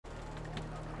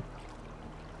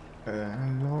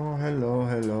Hello, hello,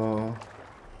 hello.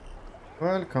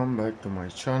 Welcome back to my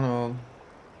channel.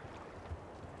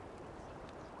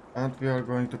 And we are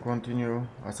going to continue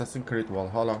Assassin's Creed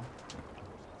Valhalla.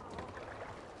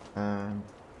 And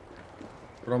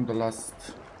from the last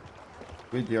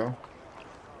video,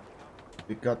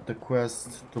 we got the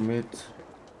quest to meet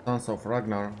sons of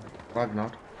Ragnar.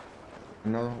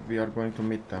 And now we are going to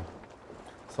meet them.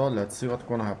 So let's see what's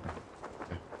gonna happen.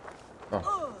 Okay.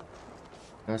 So,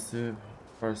 let's see.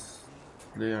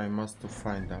 Firstly, I must to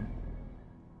find them.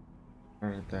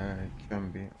 Where they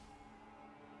can be.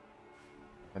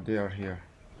 But they are here.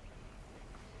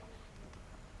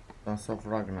 Sons of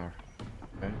Ragnar.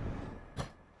 Okay.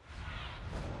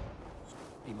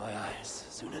 Be my eyes,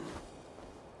 Sunan.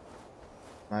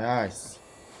 My eyes.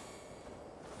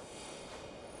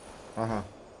 Aha.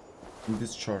 In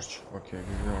this church. Okay,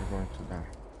 we are going to there.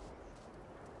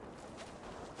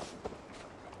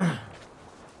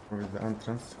 Where is the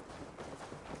entrance?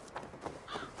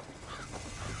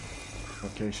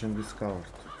 Location discovered.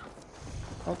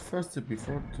 But first,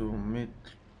 before to meet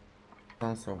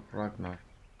Sons of Ragnar,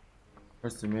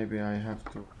 first maybe I have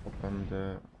to open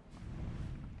the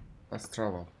fast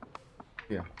travel.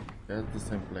 Here, at the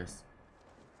same place.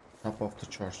 Top of the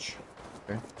church.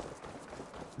 Okay.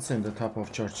 It's in the top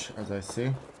of church, as I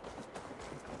see.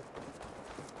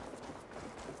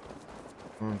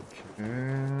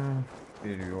 Okay,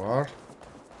 here you are.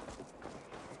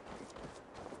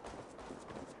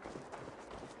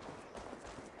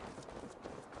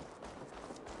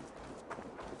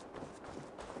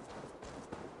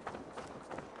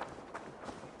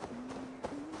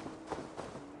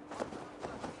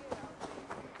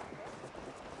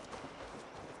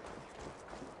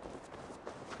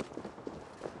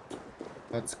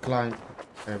 Let's climb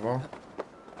over.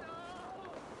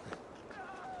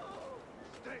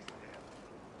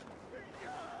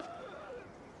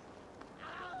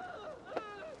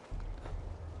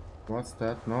 What's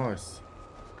that noise?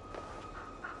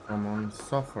 Someone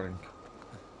suffering.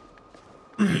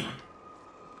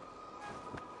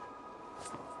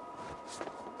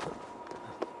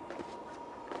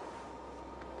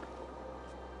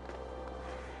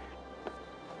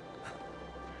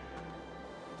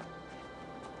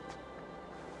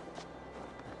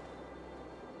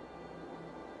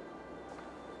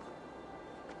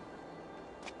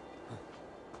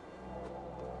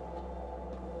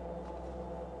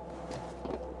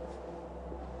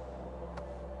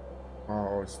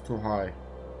 Oh, it's too high.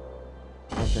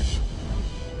 Okay.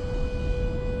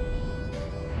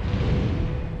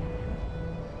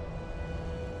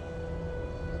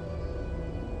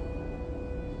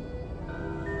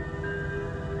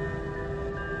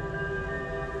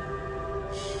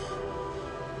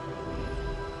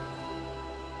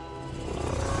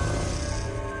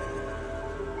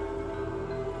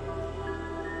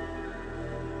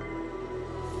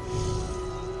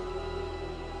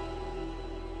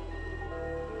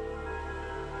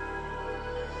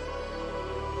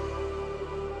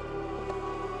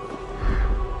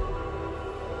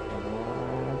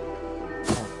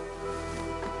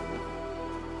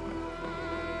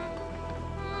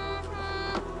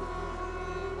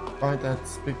 Find and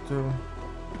speak to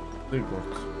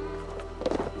Sigurd.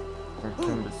 Where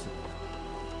can we see?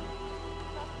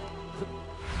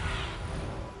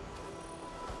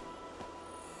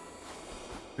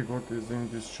 Sigurd is in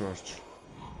this church.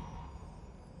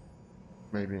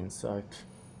 Maybe inside.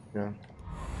 Yeah.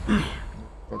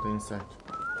 Go to inside.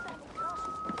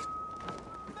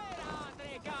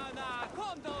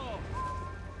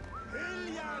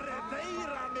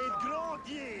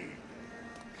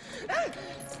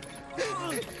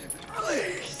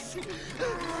 Please!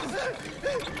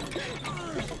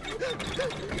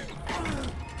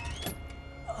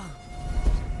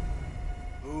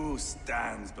 Who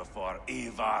stands before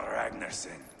Ivar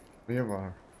Ragnarsson?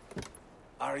 Ivar.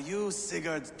 Are you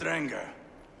Sigurd Drenger?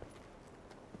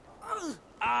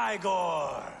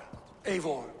 Igor!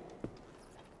 Eivor.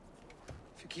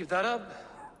 If you keep that up,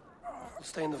 you'll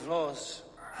stay in the floors.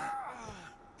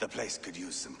 The place could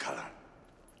use some color.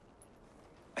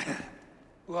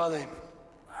 Who are they?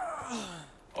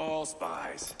 All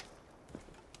spies.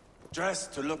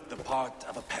 Dressed to look the part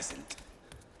of a peasant.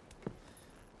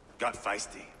 Got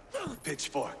feisty.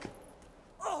 Pitchfork.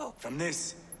 From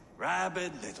this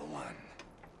rabid little one.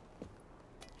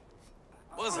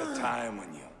 Was a time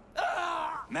when you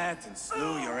met and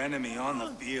slew your enemy on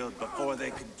the field before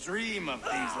they could dream of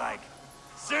things like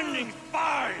sending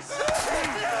spies!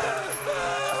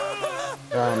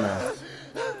 Damn it.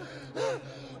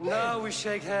 Now we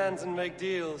shake hands and make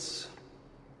deals.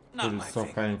 Not It my is so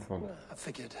thing. painful. I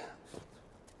figured.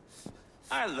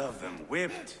 I love them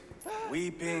whipped,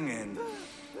 weeping, and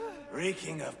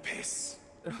reeking of piss.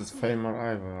 This is famous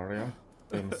Ivor, yeah?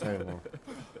 Famous Ivor.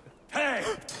 Hey!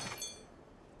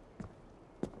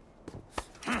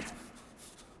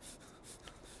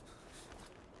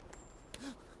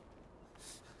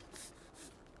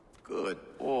 Good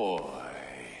boy.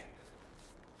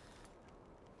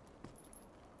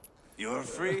 You're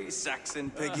free, Saxon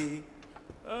piggy,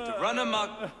 to run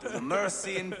amok through the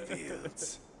Mercian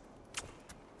fields.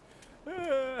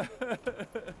 I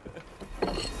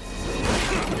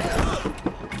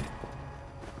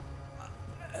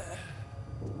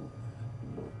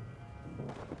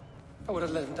would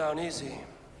have let him down easy.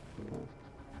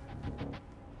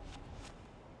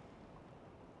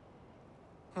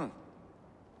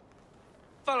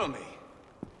 Follow me.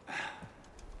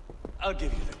 I'll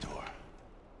give you the tour.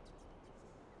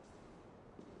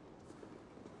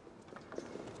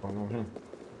 Follow him.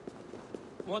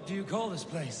 What do you call this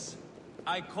place?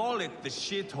 I call it the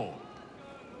shithole.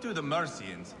 To the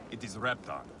Mercians, it is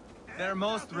Reptar. Their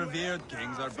most revered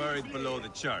kings are buried below the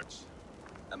church.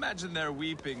 Imagine their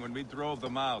weeping when we drove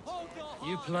them out.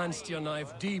 You plunged your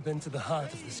knife deep into the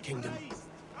heart of this kingdom.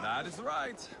 That is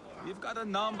right. We've got a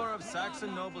number of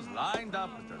Saxon nobles lined up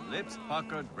with their lips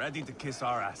puckered, ready to kiss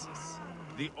our asses.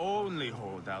 The only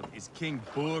holdout is King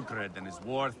Burgred and his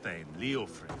war thane,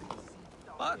 Leofrid.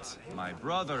 But my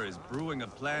brother is brewing a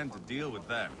plan to deal with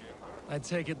them. I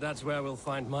take it that's where we'll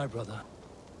find my brother.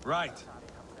 Right.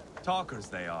 Talkers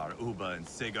they are, Uba and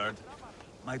Sigurd.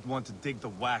 Might want to dig the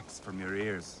wax from your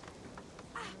ears.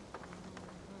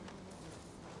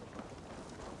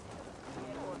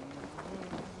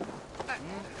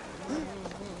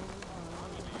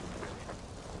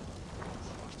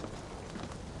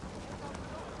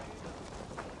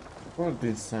 What is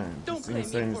insane? Don't This play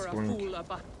insane me is for a going. fool,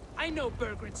 Abba. I know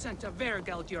Burgred sent a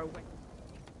Vergeld your way.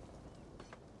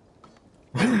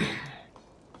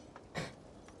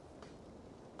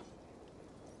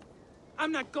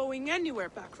 I'm not going anywhere,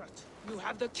 Backrot. You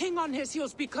have the king on his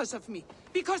heels because of me.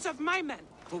 Because of my men.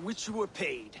 For which you were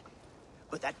paid.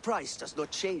 But that price does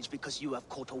not change because you have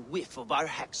caught a whiff of our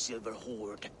Hacksilver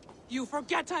hoard. You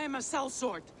forget I am a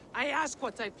sellsword. I ask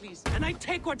what I please, and I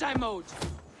take what I'm owed.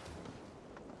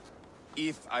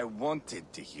 If I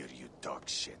wanted to hear you talk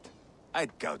shit,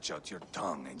 I'd gouge out your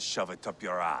tongue and shove it up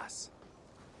your ass.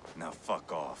 Now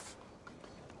fuck off.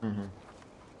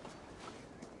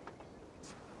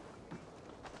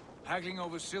 Haggling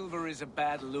over silver is a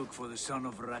bad look for the son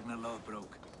of Ragnar Lothbrok.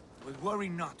 But worry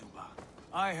not, Uba.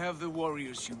 I have the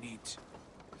warriors you need.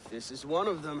 This is one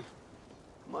of them.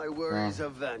 My worries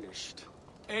have vanished.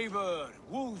 Eivor,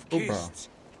 Wolf-Kissed,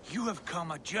 you have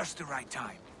come at just the right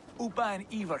time. Uba and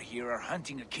Ivar here are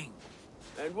hunting a king.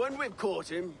 And when we've caught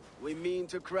him, we mean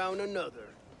to crown another.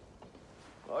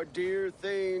 Our dear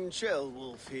Thane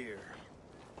Ceolwulf here.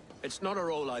 It's not a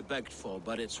role I begged for,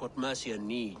 but it's what Mercia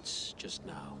needs just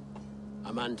now.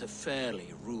 A man to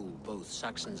fairly rule both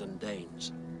Saxons and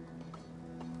Danes.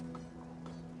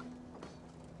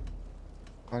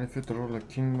 What if you to rule a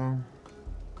kingdom?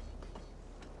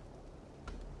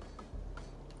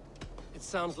 It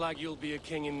sounds like you'll be a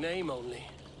king in name only.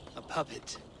 A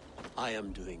puppet. I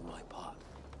am doing my part.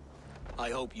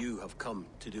 I hope you have come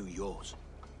to do yours.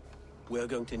 We're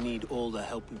going to need all the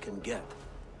help we can get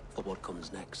for what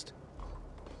comes next.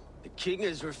 The king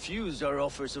has refused our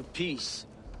offers of peace.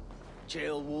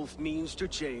 Ceolwulf means to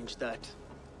change that.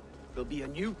 There'll be a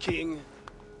new king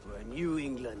for a new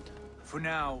England. For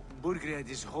now, Burgred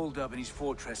is holed up in his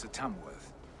fortress at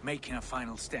Tamworth, making a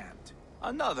final stand.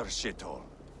 Another shithole.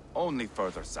 Only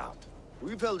further south.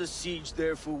 We've held a siege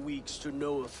there for weeks to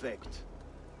no effect.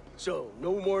 So,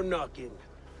 no more knocking.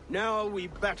 Now we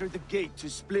batter the gate to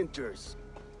splinters.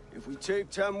 If we take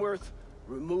Tamworth,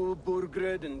 remove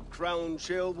Burgred and crown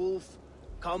Ceolwulf,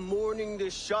 come morning the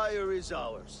Shire is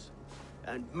ours.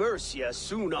 And Mercia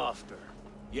soon after.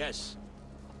 Yes,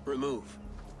 remove.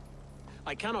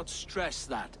 I cannot stress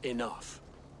that enough.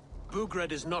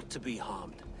 Burgred is not to be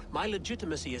harmed. My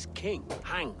legitimacy as king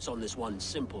hangs on this one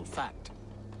simple fact.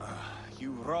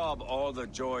 You rob all the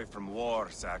joy from war,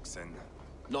 Saxon.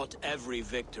 Not every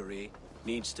victory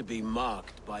needs to be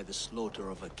marked by the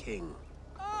slaughter of a king.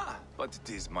 But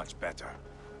it is much better.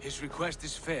 His request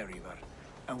is fair, Ivar,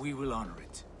 and we will honor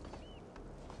it.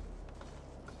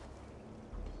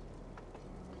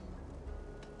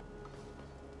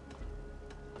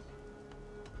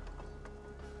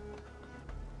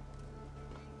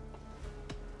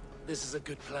 This is a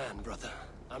good plan, brother.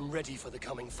 I'm ready for the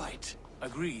coming fight.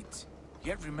 Agreed.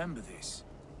 Yet remember this.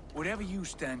 Whatever you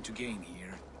stand to gain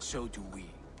here, so do we.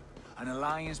 An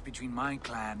alliance between my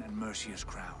clan and Mercia's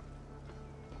crown.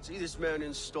 See this man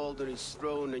installed on his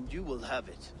throne and you will have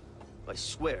it. I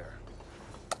swear.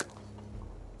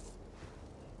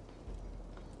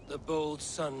 The bold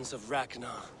sons of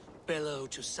Ragnar bellow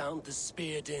to sound the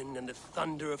spear din and the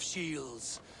thunder of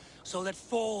shields, so that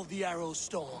fall the arrow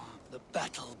storm, the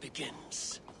battle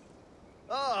begins.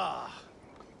 Ah!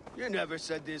 You never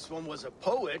said this one was a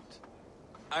poet.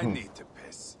 I need to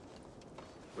piss.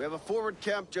 We have a forward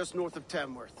camp just north of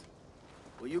Tamworth.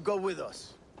 Will you go with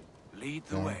us? Lead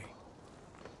the way.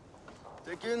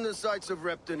 Take in the sights of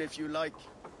Repton if you like.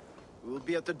 We will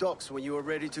be at the docks when you are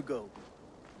ready to go.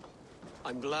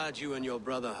 I'm glad you and your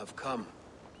brother have come,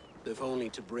 if only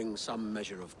to bring some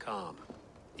measure of calm.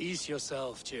 Ease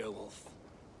yourself, Ceolwulf.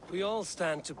 We all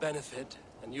stand to benefit,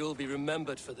 and you'll be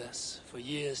remembered for this, for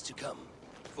years to come.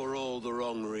 For all the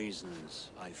wrong reasons,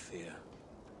 I fear.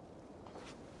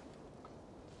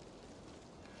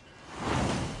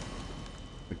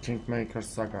 The Kingmaker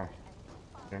Saga.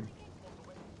 Okay.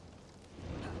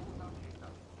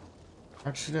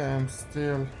 Actually, I am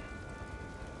still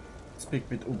speak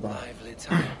with Uba. Lively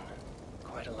town.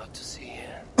 Quite a lot to see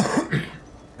here.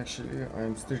 Actually, I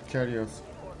am still curious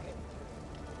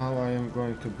how I am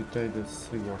going to betray this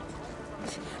reward.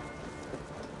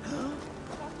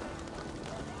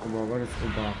 Uba, where is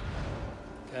Uba?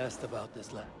 Cast about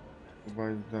this land. Uba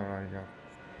is there, I got.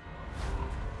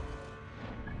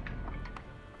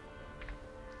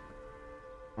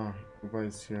 Ah, Uba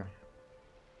is here.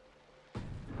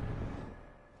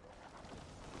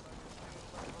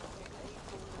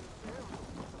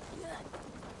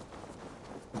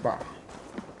 Uba.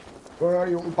 Where are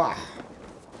you, Uba?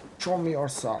 Show me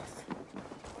yourself.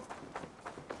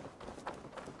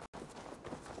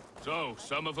 So,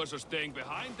 some of us are staying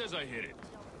behind as I hear it.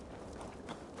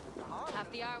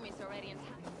 Half the army's already in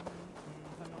town.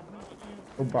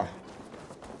 Uba.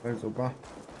 Where's Uba?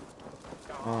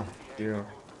 Ah, here.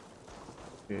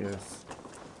 He is.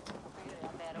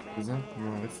 Is it?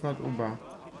 No, it's not Uba.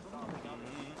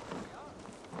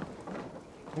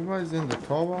 Uba is in the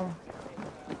tower.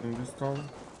 In this tower.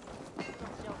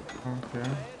 Okay.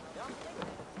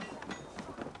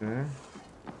 Okay.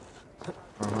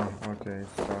 Okay,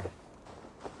 it's there.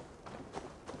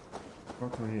 Go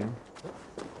to him.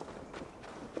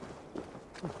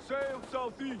 Sail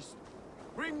southeast.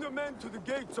 Bring the men to the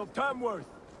gates of Tamworth.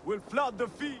 We'll flood the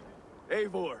feet.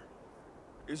 Eivor,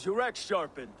 is your axe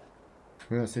sharpened?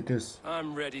 Yes, it is.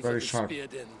 I'm ready Very for the sharp. spear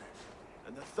din.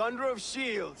 And the thunder of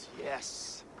shields,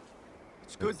 yes.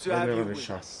 It's good It's to have very, you very with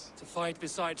sharp. us. To fight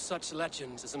beside such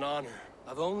legends is an honor.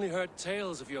 I've only heard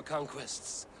tales of your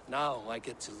conquests. Now I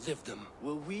get to live them.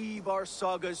 We'll weave our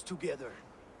sagas together.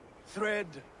 Thread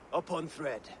upon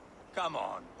thread. Come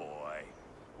on, boy.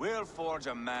 We'll forge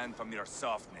a man from your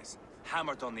softness,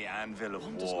 hammered on the anvil of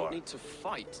One does war. not need to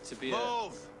fight to be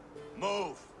Move!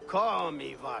 Move! Calm,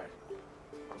 Ivar.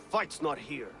 The fight's not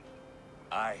here.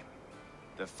 Aye.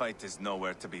 The fight is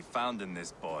nowhere to be found in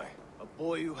this boy. A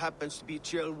boy who happens to be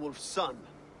Ceolwulf's son.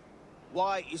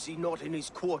 Why is he not in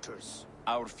his quarters?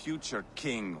 Our future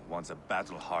king wants a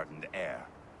battle-hardened heir.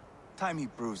 Time he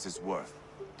proves his worth,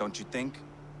 don't you think?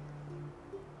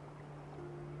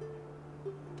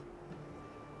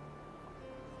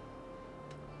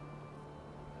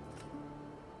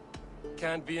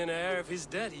 Can't be an heir if he's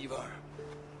dead, Ivar.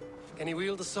 Can he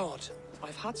wield a sword?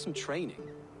 I've had some training.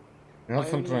 You have I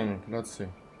some only- training. Let's see.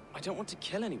 I don't want to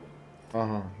kill anyone.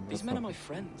 These men are my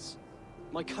friends.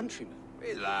 My countrymen.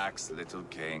 Relax, little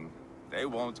king. They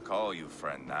won't call you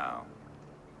friend now.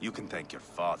 You can thank your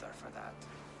father for that.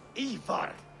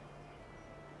 Ivar!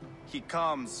 He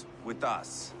comes with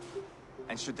us.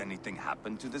 And should anything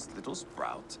happen to this little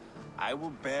sprout, I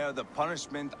will bear the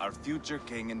punishment our future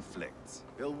king inflicts.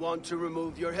 He'll want to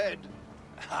remove your head.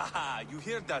 Haha, you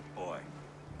hear that, boy?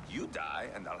 You die,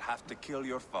 and I'll have to kill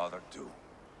your father, too.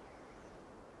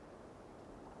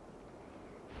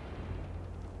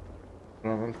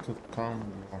 Travel to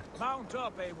Tamworth. Mount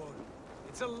up, Eivor.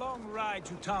 It's a long ride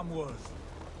to Tamworth.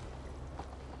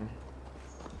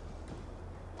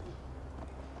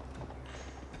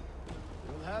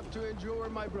 You'll have to endure,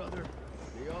 my brother.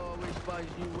 He always finds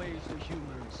new ways to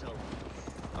humor himself.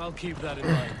 I'll keep that in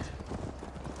mind.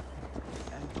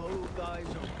 And both eyes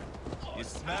open. You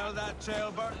smell that,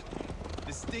 Trailbird?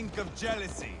 The stink of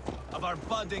jealousy, of our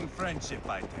budding friendship,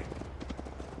 I think.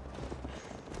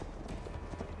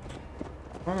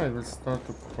 When I will start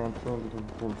to control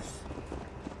the wolves.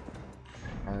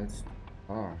 It's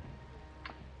far.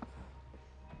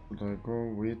 Should I go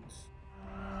with...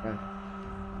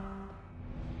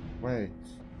 Wait.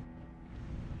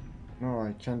 No,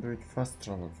 I can do it fast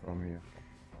travel from here.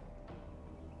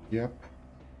 Yep.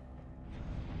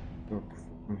 Look,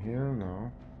 from here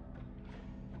now.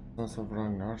 Sons of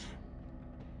Ragnar.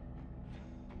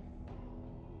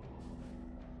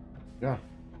 Yeah,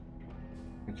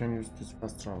 we can use this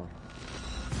fast travel.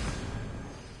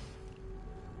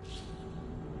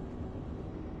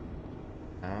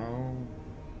 Now,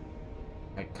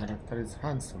 my character is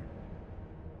handsome.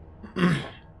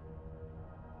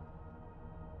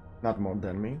 Not more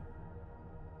than me.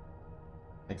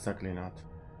 Exactly not.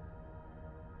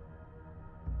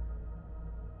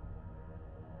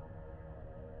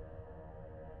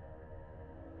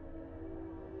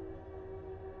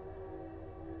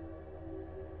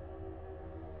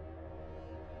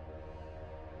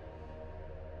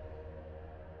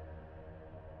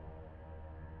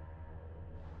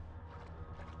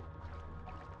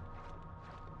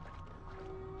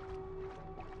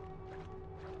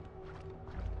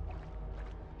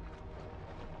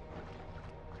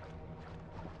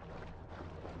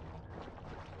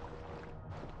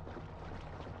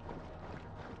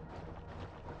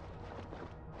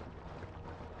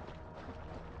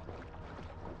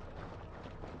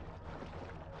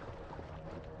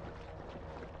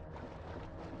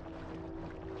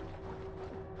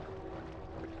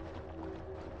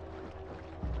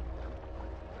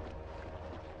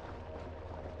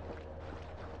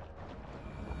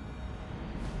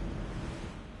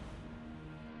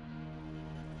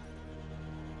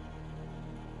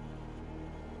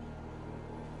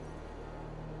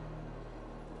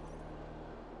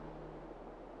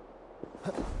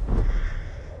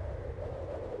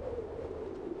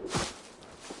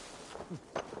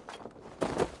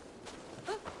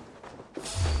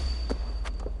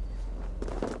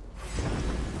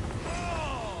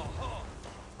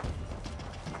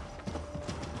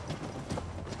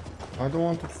 I don't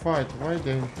want to fight. Why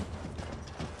they?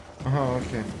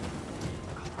 Okay.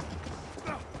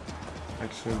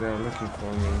 Actually, they are looking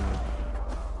for me.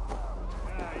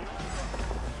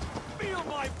 Feel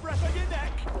my breath on your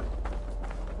neck.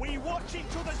 We watch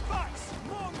each other's backs,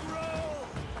 mongrel.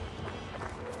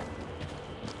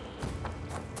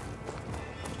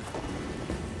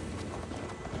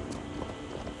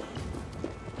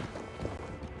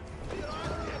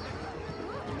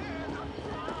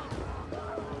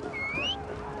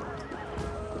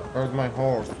 Where's my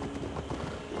horse?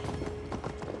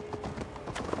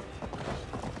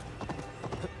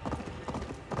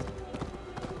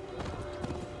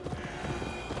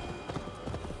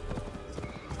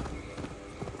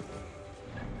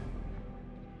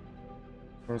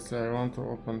 Firstly, I want to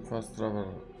open fast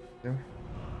travel. Here.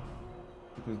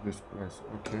 What is this place?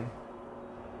 Okay.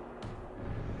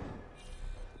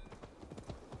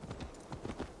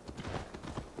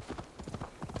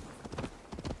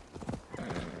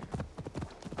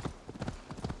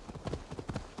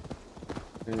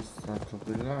 They start to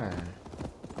be light.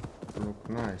 Look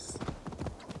nice.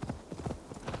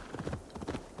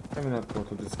 I will not go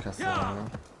to this castle now.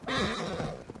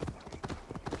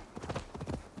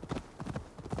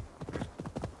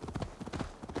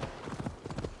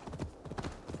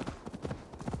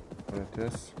 What it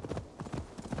is?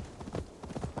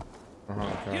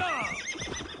 Okay.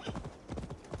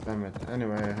 Damn it.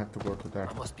 Anyway, I have to go to there.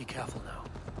 I must be careful now.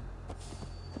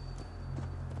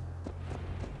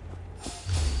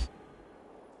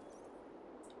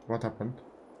 What happened?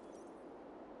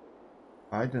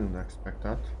 I didn't expect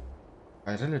that.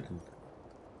 I really didn't.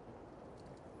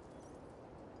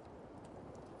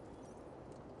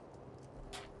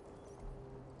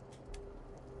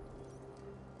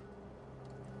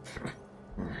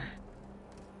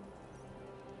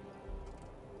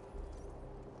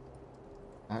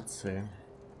 Let's see.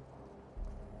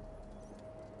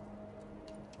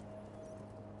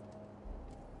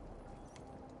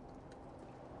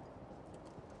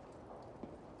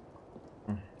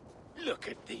 Look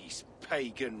at these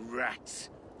pagan rats.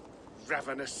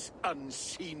 Ravenous,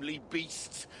 unseemly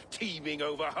beasts teeming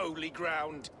over holy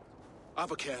ground.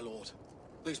 Have a care, Lord.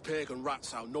 These pagan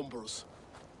rats outnumber us.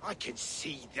 I can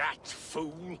see that,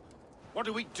 fool. What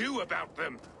do we do about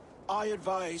them? I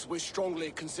advise we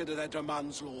strongly consider their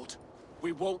demands, Lord.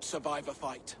 We won't survive a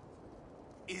fight.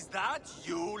 Is that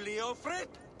you, Leofrid?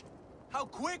 How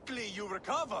quickly you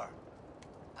recover!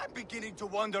 I'm beginning to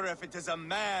wonder if it is a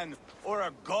man or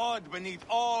a god beneath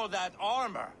all that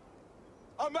armor.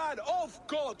 A man of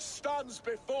God stands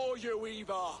before you,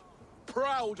 Eva.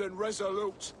 Proud and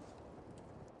resolute.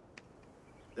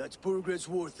 That's Burgred's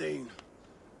war thane.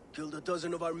 Killed a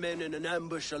dozen of our men in an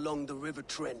ambush along the River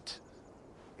Trent.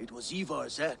 It was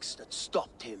Ivar's axe that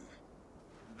stopped him.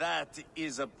 That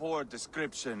is a poor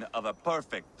description of a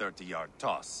perfect 30-yard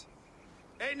toss.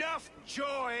 Enough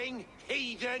jawing,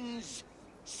 heathens!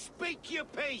 Speak your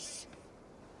piece!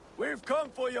 We're We've come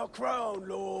for your crown,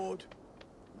 Lord.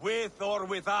 With or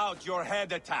without your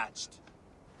head attached.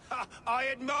 I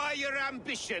admire your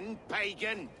ambition,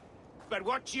 pagan. But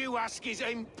what you ask is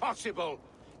impossible.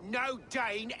 No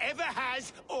Dane ever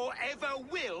has or ever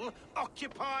will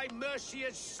occupy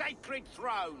Mercia's sacred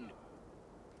throne.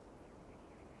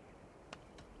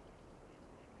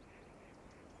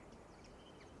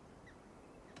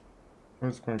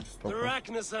 Who's going to stop The us?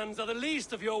 Ragnarsons are the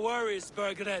least of your worries,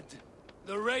 Burgred.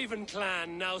 The Raven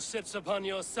clan now sits upon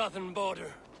your southern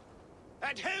border.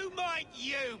 And who might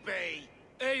you be?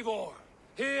 Eivor,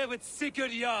 here with Sigurd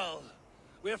Jarl.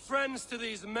 We're friends to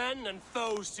these men and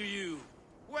foes to you.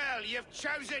 Well, you've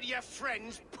chosen your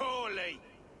friends poorly.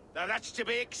 Now that's to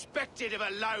be expected of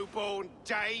a low-born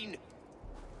Dane.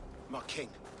 My king,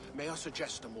 may I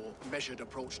suggest a more measured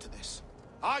approach to this?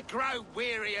 I grow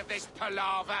weary of this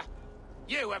palaver.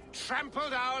 You have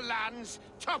trampled our lands,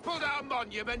 toppled our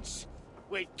monuments.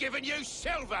 We've given you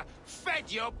silver,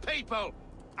 fed your people.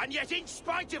 And yet in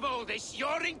spite of all this,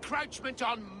 your encroachment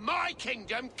on my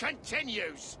kingdom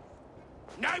continues.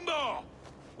 No more!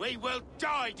 We will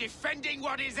die defending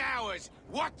what is ours,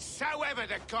 whatsoever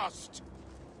the cost.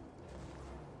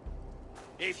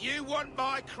 If you want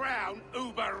my crown,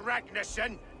 Uber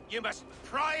Ragnarsson, you must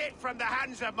pry it from the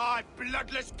hands of my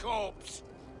bloodless corpse.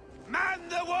 Man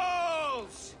the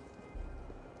walls!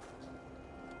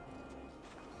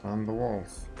 On the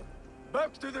walls.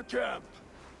 Back to the camp.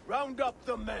 Round up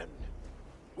the men.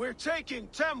 We're taking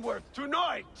Tamworth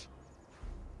tonight!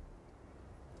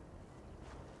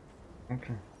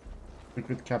 Okay. Speak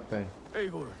with Captain.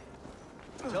 Eivor,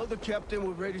 tell the captain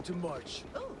we're ready to march.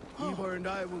 Eivor and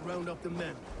I will round up the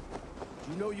men.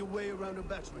 You know your way around a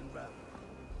battering ram.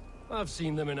 I've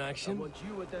seen them in I action. want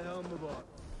you at the helm of our...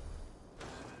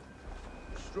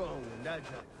 Strong and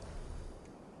agile.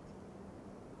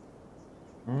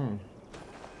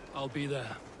 I'll be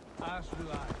there. As do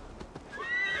I.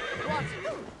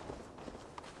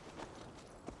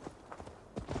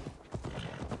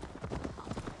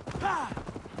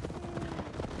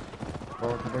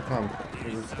 Go to the camp. To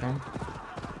this camp.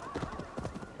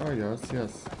 Oh yes,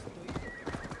 yes.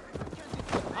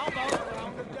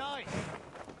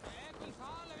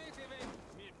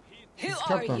 Who It's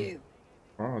are Captain. you?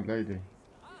 Oh, lady.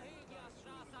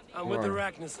 I'm with the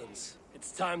Right. Ragnarsons.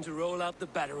 It's time to roll out the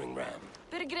battering ram.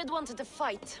 Birgred wanted to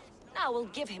fight. Now we'll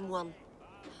give him one.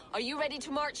 Are you ready to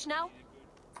march now?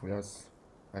 Yes,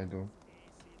 I do.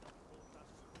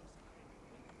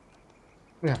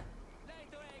 Yeah,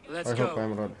 Let's I go. hope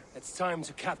I'm ready. It's time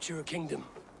to capture a kingdom.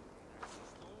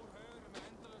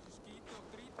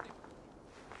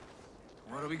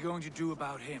 What are we going to do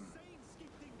about him?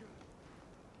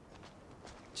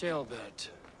 Jailbird.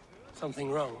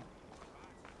 Something wrong?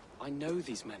 I know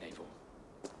these men, Eivor.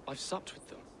 I've supped with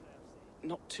them.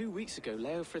 Not 2 weeks ago,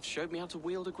 Leofrith showed me how to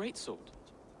wield a greatsword.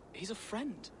 He's a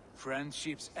friend.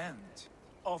 Friendships end,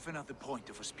 often at the point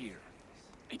of a spear.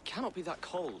 It cannot be that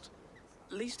cold.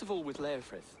 Least of all with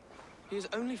Leofrith. He is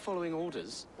only following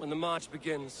orders. When the march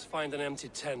begins, find an empty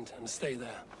tent and stay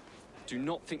there. Do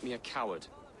not think me a coward.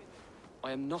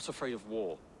 I am not afraid of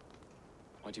war.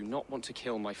 I do not want to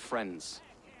kill my friends.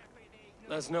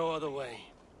 There's no other way.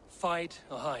 Fight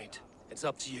or hide. It's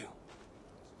up to you.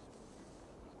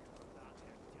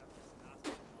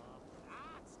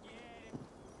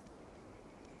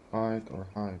 Fight or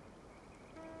hide.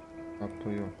 Up to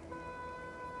you.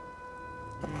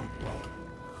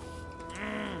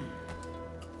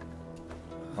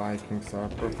 Vikings are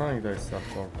preparing themselves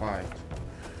for fight.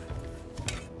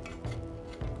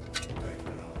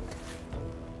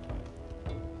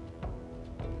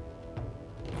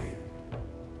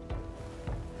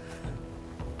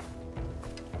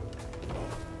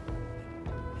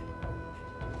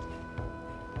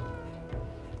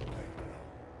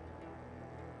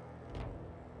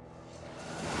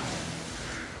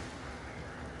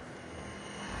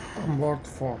 Lord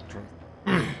Fortress.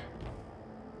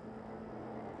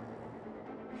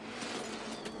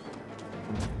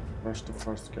 Rush the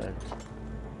first gate.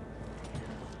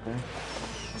 Okay.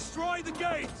 Destroy the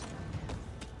gate!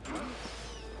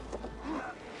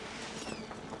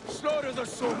 Slaughter the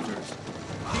soldiers!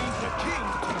 Leave the king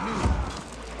to me!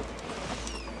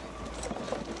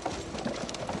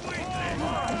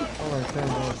 Oh, I can't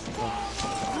rush that.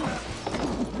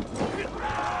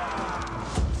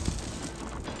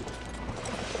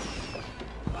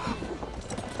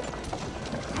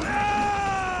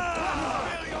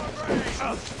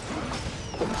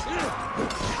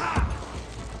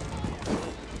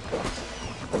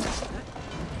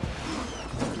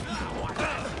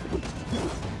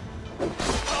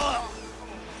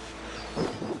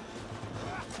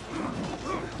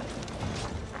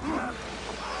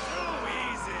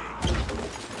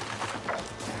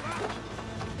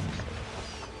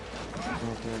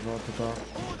 about to talk.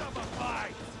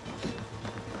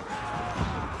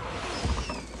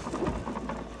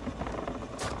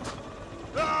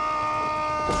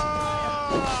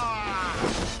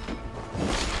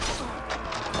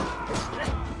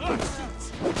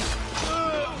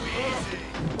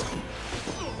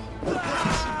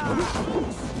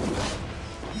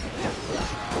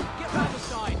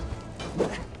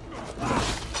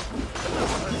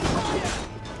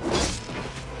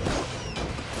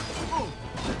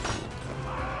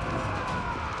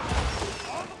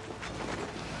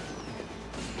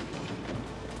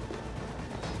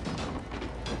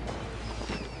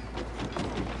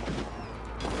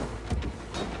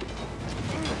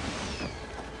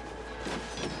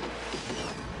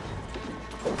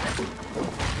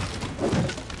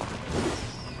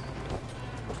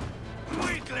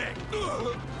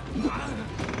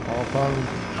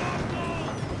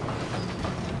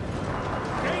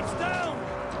 Gates down!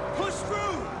 Push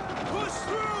through! Push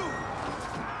through!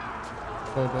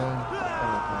 Slow down.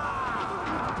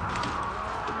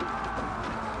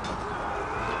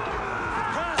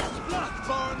 Pass blocked!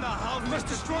 Burn the house! Must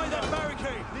destroy that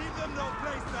barricade! Leave them no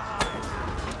place to hide!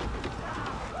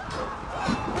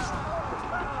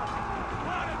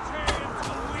 What a tale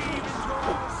to weave into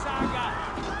our saga!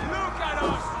 Look at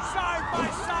us, side by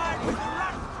side with the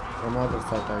rat! From other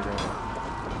side, I guess.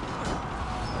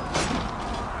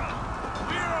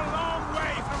 We're a long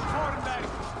way from Cornbeck,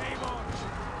 Avon.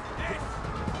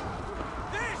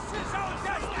 This is our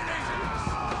destination!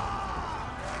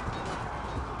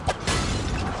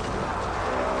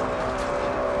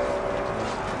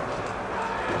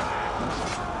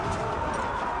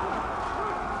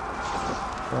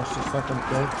 Crash the second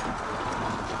plate.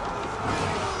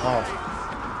 Oh.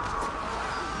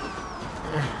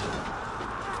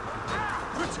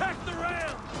 Protect the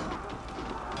ram!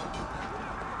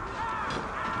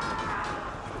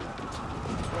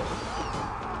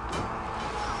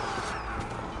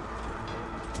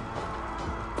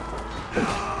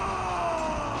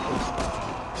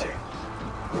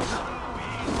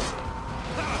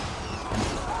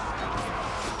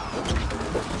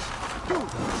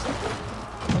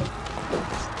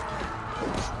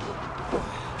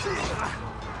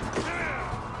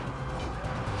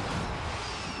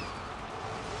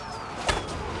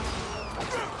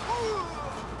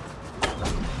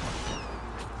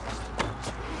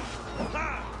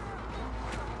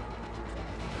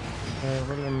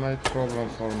 Really made problem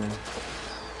for me.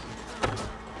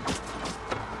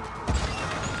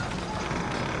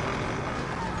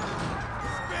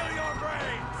 Spill your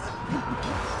brains!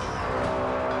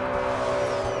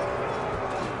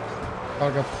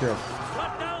 Target here.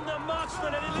 Cut down the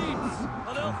marksmen and elites,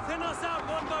 or they'll thin us out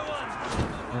one by one!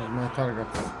 Where's my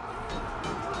targets?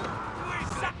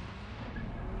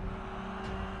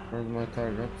 Where's my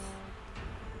targets?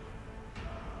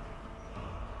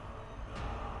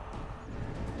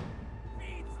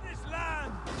 Feeds this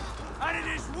land, and it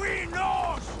is we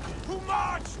Norse who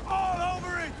march all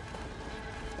over it!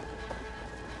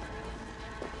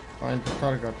 Find the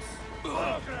targets.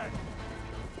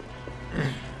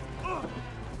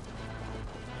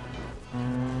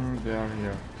 They are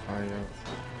here.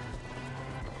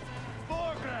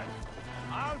 Borgren,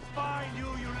 I'll find you,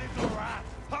 you little rat!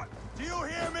 Ha! Do you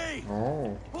hear me?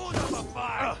 Oh. Put up a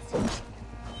fight!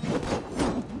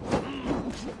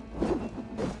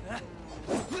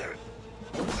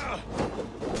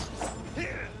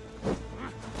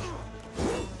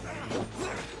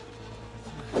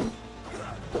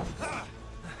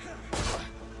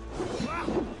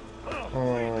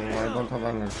 Oh, I don't have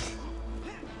energy.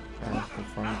 I have to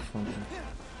find something.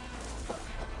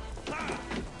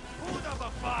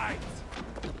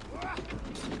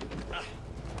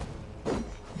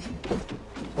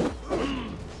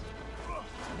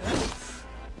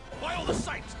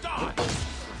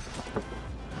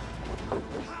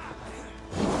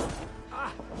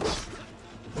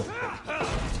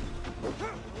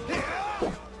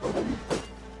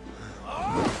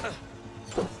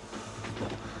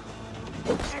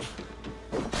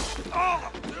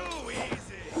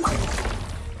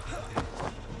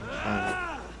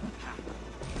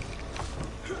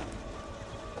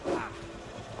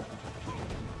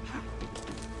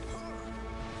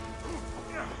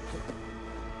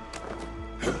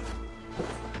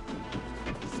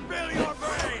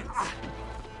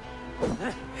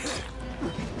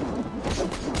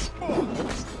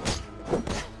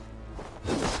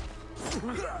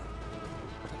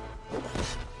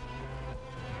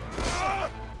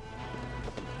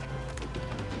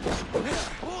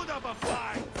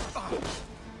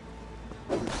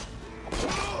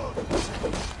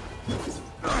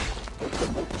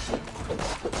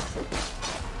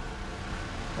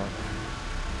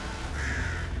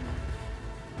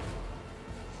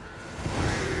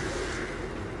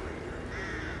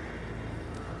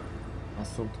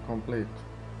 Assault complete.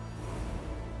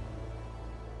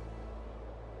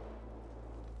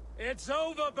 It's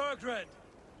over, Burgred!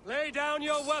 Lay down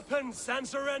your weapons and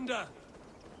surrender!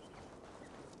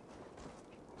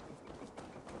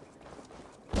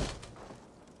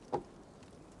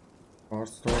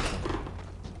 First order.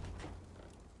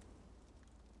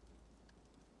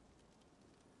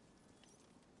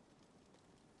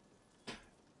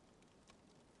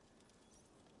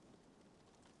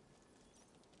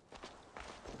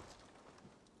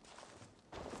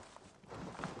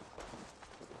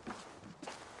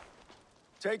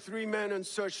 Take 3 men and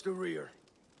search the rear.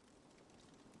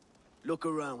 Look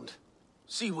around.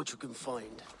 See what you can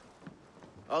find.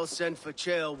 I'll send for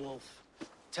Ceolwulf.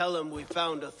 Tell him we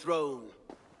found a throne.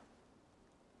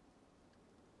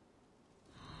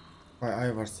 By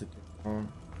Ivar City. Oh.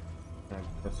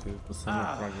 Because he's the son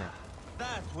of Ragnar.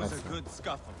 That was That's a good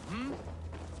scuffle, hmm?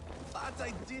 But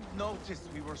I did notice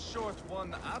we were short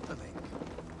one atheling.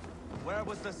 Where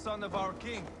was the son of our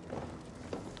king?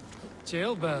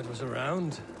 Jailbird was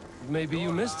around. Maybe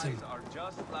you missed him. Eyes are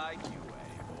just like you,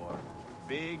 Eivor.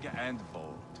 Big and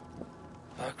bold.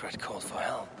 Burgred called for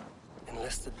help.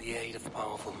 Enlisted the aid of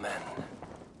powerful men.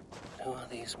 But who are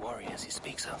these warriors he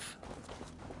speaks of?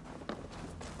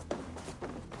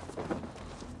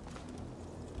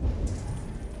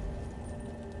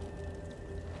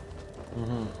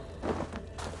 Mm-hmm.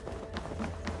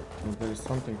 And there is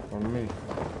something for me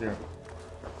here.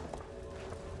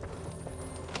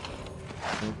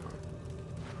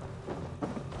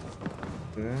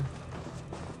 Okay.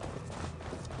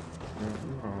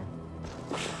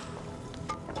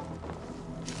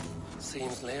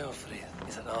 Seems Leofrith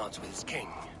is at odds with his king,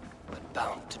 but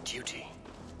bound to duty.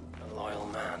 A loyal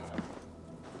man.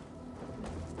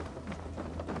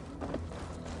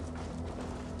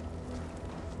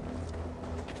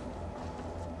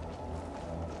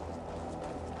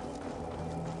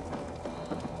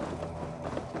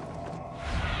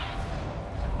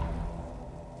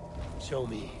 Show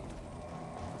me.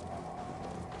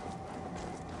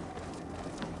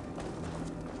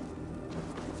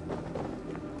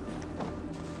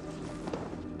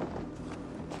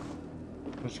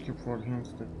 Let's keep for him.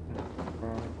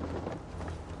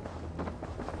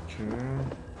 Okay.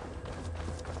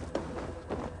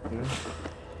 Yeah.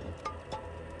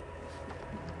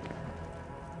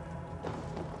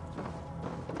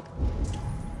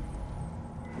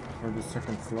 Maybe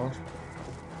second floor.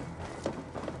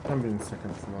 Can be in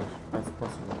second floor. That's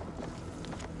possible.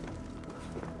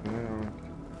 Yeah.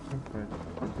 Okay.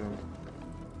 Okay.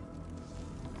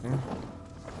 Hmm?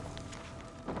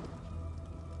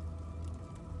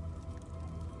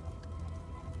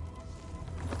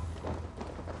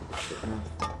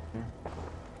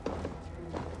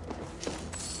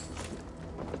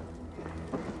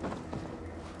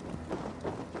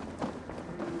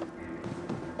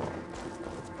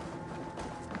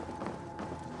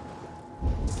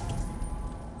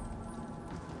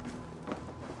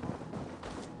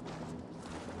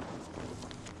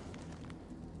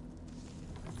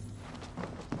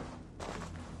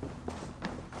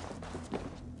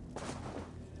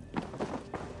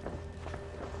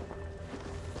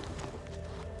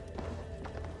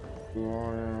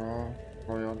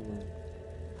 Royal.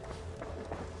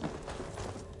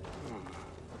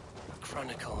 A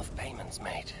chronicle of payments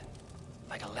made.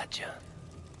 Like a ledger.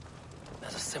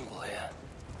 There's a symbol here.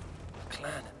 A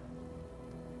clan.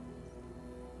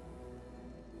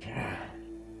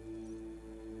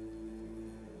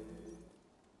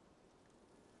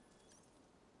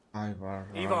 Ivar.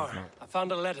 I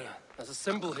found a letter. There's a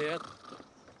symbol here.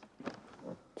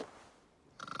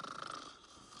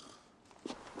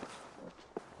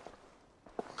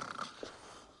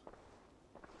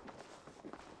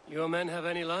 Your men have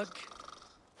any luck?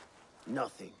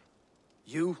 Nothing.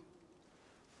 You?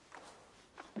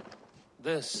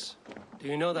 This. Do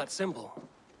you know that symbol?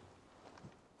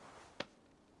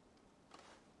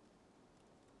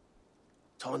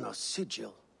 Tana's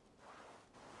sigil.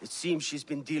 It seems she's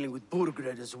been dealing with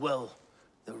Burgred as well.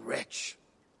 The wretch.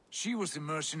 She was the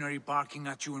mercenary barking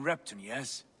at you in Repton,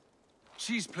 yes?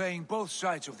 She's playing both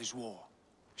sides of this war.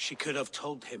 She could have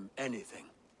told him anything.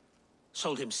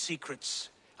 Sold him secrets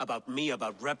about me,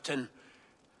 about Repton,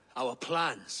 our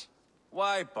plans.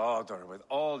 Why bother with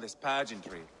all this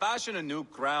pageantry? Fashion a new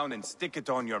crown and stick it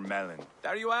on your melon.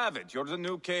 There you have it, you're the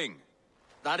new king.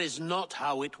 That is not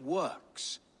how it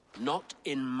works. Not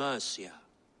in Mercia.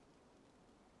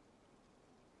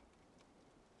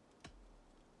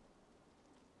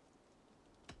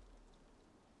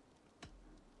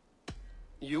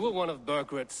 You were one of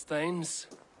Burgred's thanes.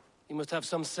 He must have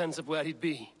some sense of where he'd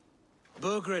be.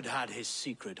 Burgred had his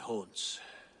secret haunts,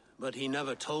 but he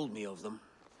never told me of them.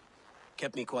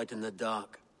 Kept me quite in the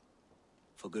dark.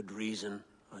 For good reason,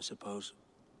 I suppose.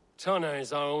 Tonna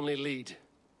is our only lead.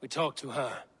 We talk to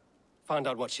her. Find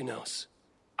out what she knows.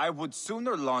 I would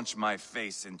sooner launch my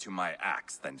face into my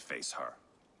axe than face her.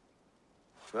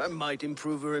 That might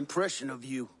improve her impression of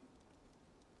you.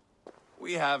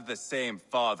 We have the same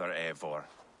father, Eivor,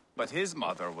 but his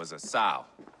mother was a sow.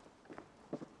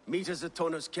 Meet us at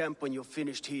Tonna's camp when you're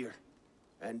finished here.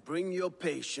 And bring your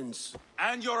patience.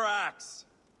 And your axe!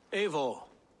 Eivor,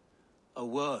 a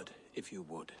word, if you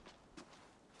would.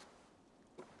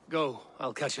 Go,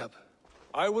 I'll catch up.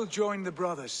 I will join the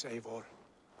brothers, Eivor.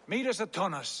 Meet us at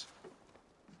Tonna's.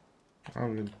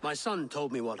 My son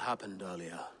told me what happened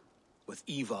earlier, with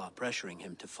Ivar pressuring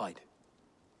him to fight.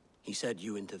 He said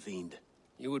you intervened.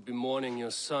 You would be mourning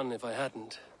your son if I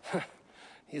hadn't.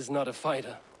 He's not a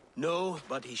fighter. No,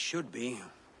 but he should be.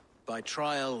 By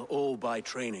trial or by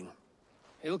training.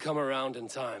 He'll come around in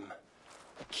time.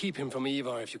 Keep him from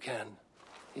Ivar if you can.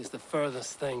 He's the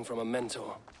furthest thing from a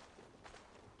mentor.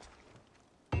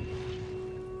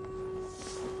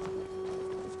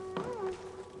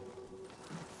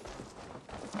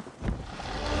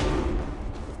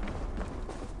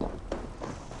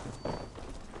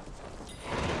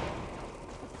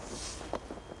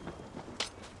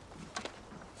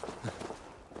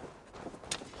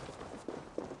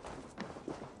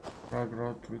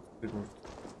 Ragnar with the good.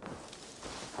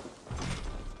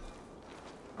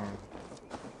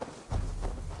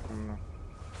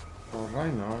 So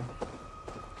right now,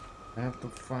 I have to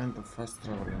find the fast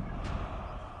traveling.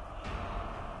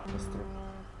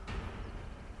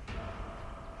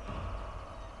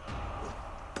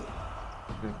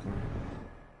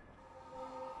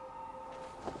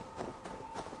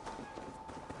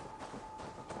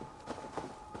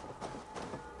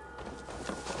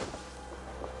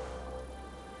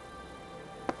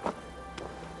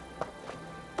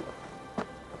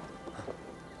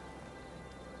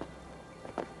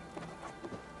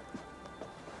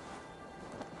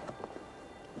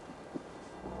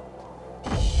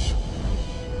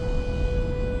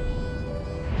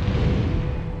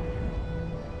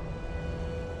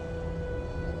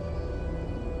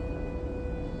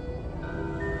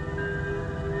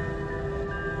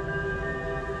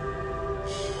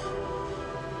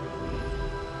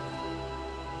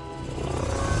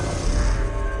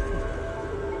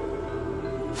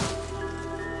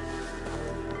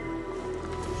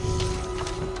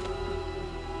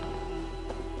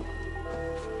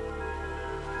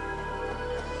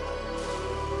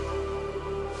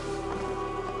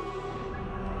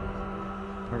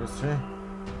 See,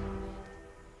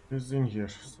 it's in here,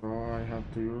 so I have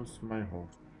to use my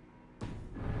horse.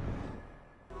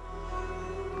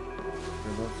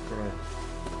 Okay, that's correct.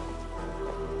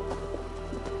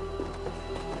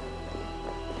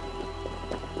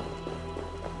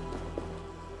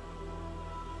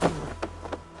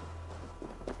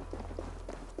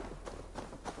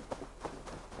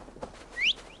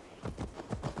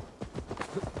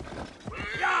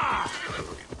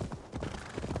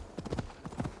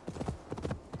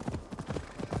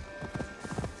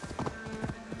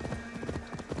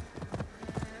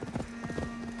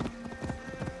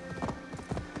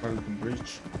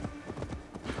 Bridge.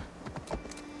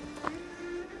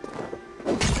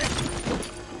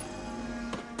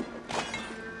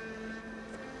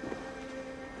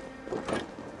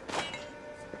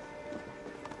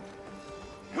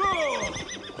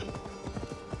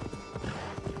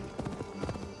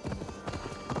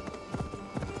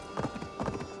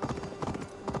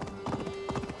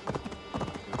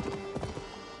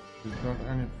 Is there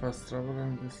any fast travel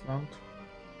in this land?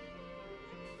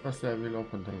 First I will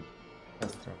open the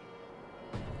fast travel.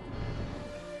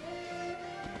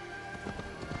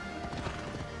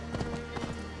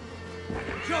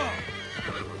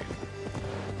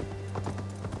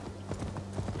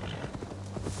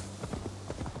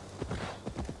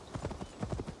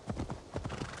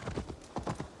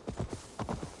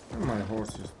 And my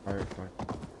horse is tired like.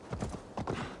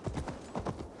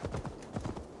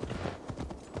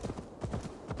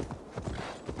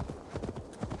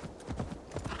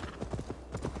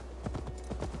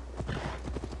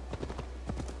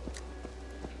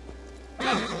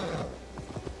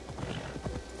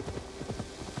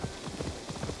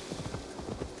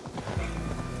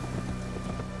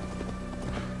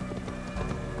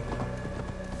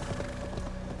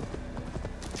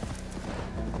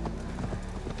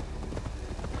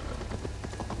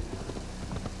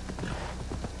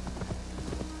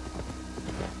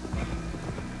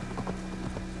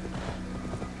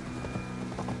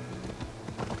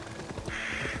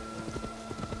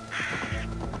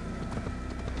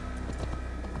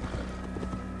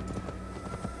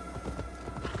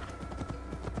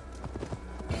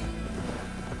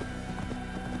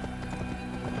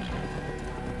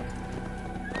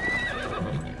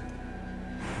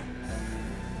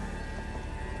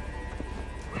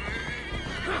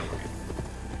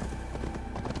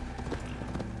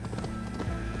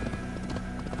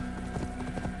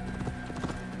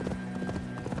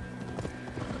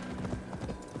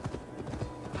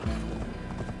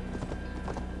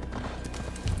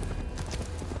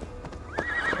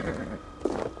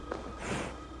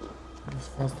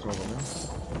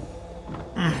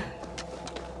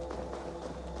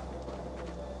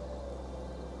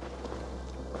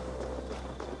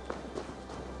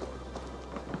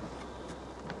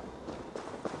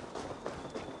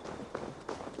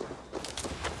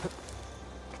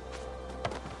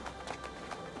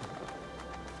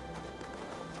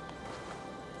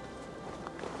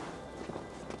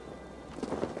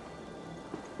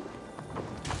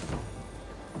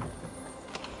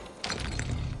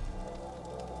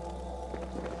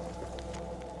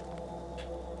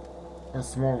 A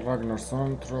small Ragnar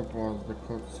son troop was the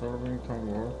code serving town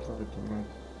war, tried to make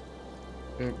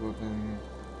okay, but then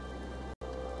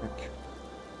okay.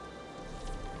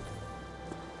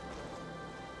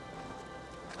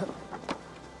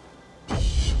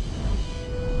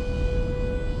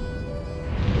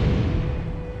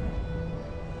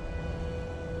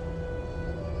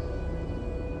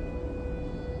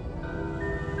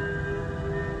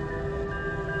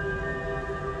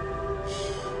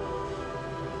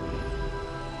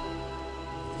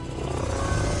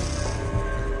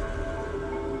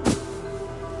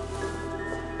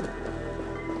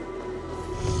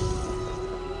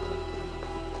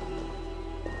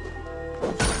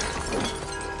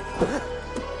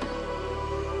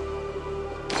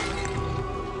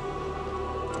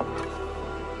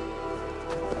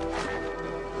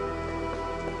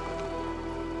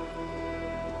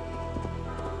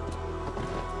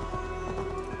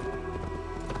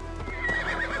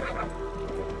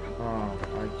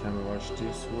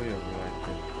 This way of like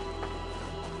it.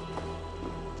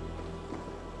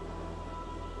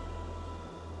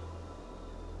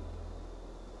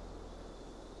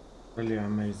 Really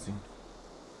amazing.